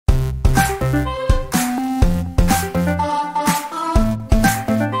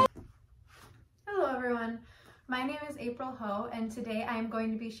April Ho, and today I am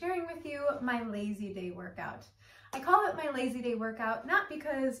going to be sharing with you my lazy day workout. I call it my lazy day workout not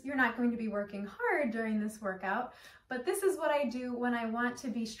because you're not going to be working hard during this workout, but this is what I do when I want to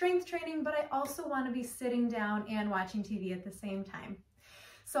be strength training, but I also want to be sitting down and watching TV at the same time.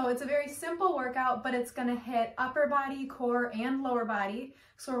 So it's a very simple workout, but it's going to hit upper body, core, and lower body.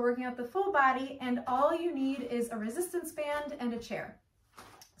 So we're working out the full body, and all you need is a resistance band and a chair.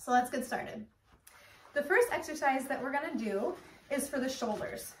 So let's get started. The first exercise that we're going to do is for the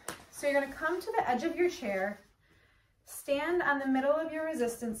shoulders. So you're going to come to the edge of your chair, stand on the middle of your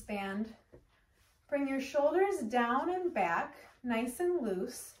resistance band, bring your shoulders down and back, nice and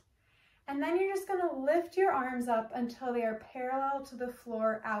loose, and then you're just going to lift your arms up until they are parallel to the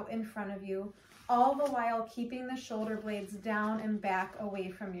floor out in front of you, all the while keeping the shoulder blades down and back away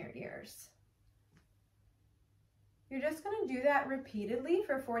from your ears. You're just going to do that repeatedly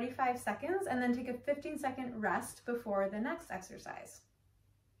for 45 seconds and then take a 15-second rest before the next exercise.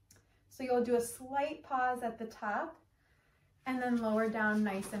 So you'll do a slight pause at the top and then lower down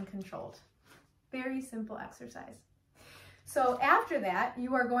nice and controlled. Very simple exercise. So after that,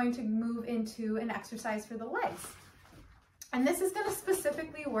 you are going to move into an exercise for the legs. And this is going to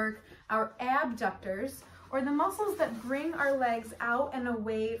specifically work our abductors, or the muscles that bring our legs out and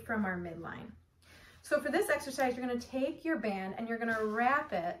away from our midline. So for this exercise, you're going to take your band and you're going to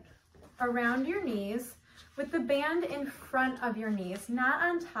wrap it around your knees with the band in front of your knees, not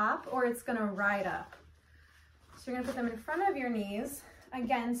on top, or it's going to ride up. So you're going to put them in front of your knees,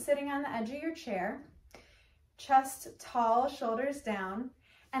 again, sitting on the edge of your chair, chest tall, shoulders down,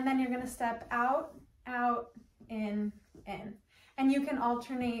 and then you're going to step out, out, in. And you can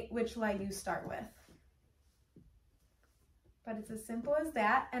alternate which leg you start with. But it's as simple as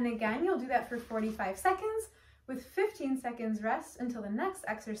that. And again, you'll do that for 45 seconds with 15 seconds rest until the next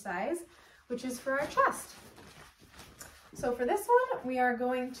exercise, which is for our chest. So for this one, we are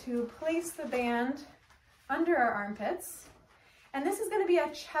going to place the band under our armpits. And this is going to be a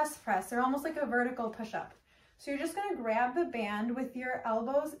chest press. They're almost like a vertical push-up. So you're just going to grab the band with your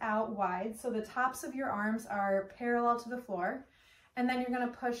elbows out wide so the tops of your arms are parallel to the floor. And then you're going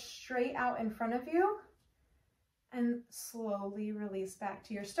to push straight out in front of you and slowly release back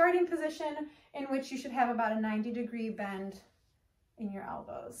to your starting position, in which you should have about a 90-degree bend in your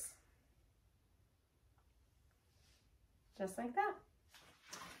elbows. Just like that.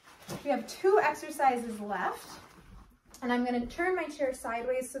 We have 2 exercises left, and I'm going to turn my chair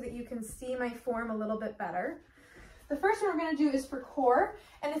sideways so that you can see my form a little bit better. The first one we're going to do is for core,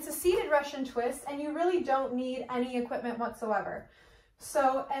 and it's a seated Russian twist, and you really don't need any equipment whatsoever.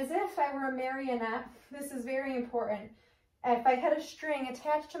 So as if I were a marionette, this is very important. If I had a string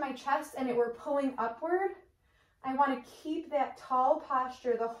attached to my chest and it were pulling upward, I want to keep that tall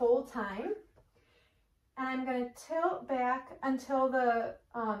posture the whole time. And I'm going to tilt back until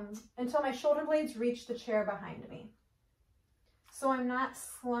my shoulder blades reach the chair behind me. So I'm not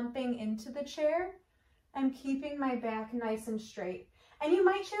slumping into the chair. I'm keeping my back nice and straight. And you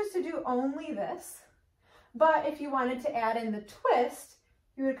might choose to do only this. But if you wanted to add in the twist,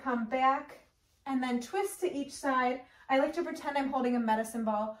 you would come back and then twist to each side. I like to pretend I'm holding a medicine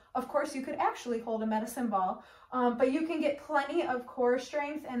ball. Of course, you could actually hold a medicine ball, but you can get plenty of core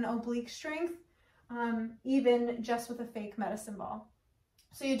strength and oblique strength, even just with a fake medicine ball.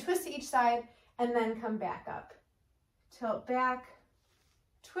 So you twist to each side and then come back up. Tilt back,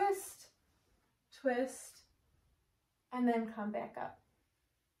 twist, twist, and then come back up.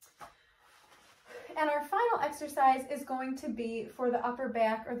 And our final exercise is going to be for the upper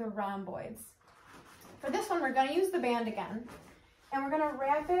back, or the rhomboids. For this one, we're going to use the band again, and we're going to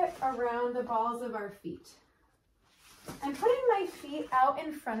wrap it around the balls of our feet. I'm putting my feet out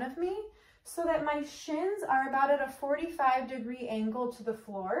in front of me so that my shins are about at a 45-degree angle to the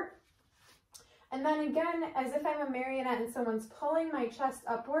floor. And then again, as if I'm a marionette and someone's pulling my chest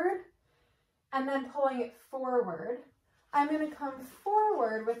upward and then pulling it forward, I'm going to come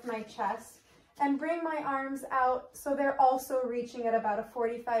forward with my chest and bring my arms out so they're also reaching at about a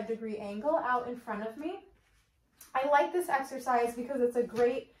 45-degree angle out in front of me. I like this exercise because it's a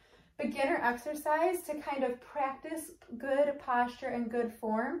great beginner exercise to kind of practice good posture and good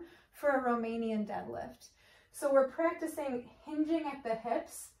form for a Romanian deadlift. So we're practicing hinging at the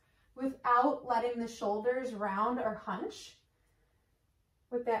hips without letting the shoulders round or hunch.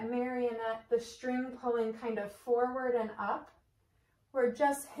 With that marionette, the string pulling kind of forward and up. We're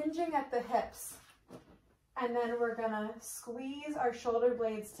just hinging at the hips, and then we're gonna squeeze our shoulder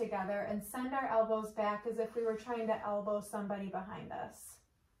blades together and send our elbows back as if we were trying to elbow somebody behind us.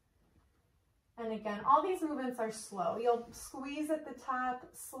 And again, all these movements are slow. You'll squeeze at the top,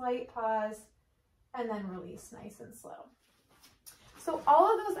 slight pause, and then release nice and slow. So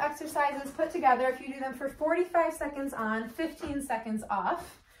all of those exercises put together, if you do them for 45 seconds on, 15 seconds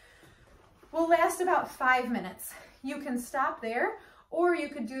off, will last about 5 minutes. You can stop there, or you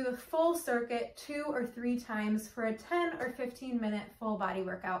could do the full circuit 2 or 3 times for a 10 or 15 minute full body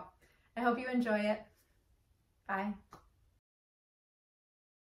workout. I hope you enjoy it. Bye.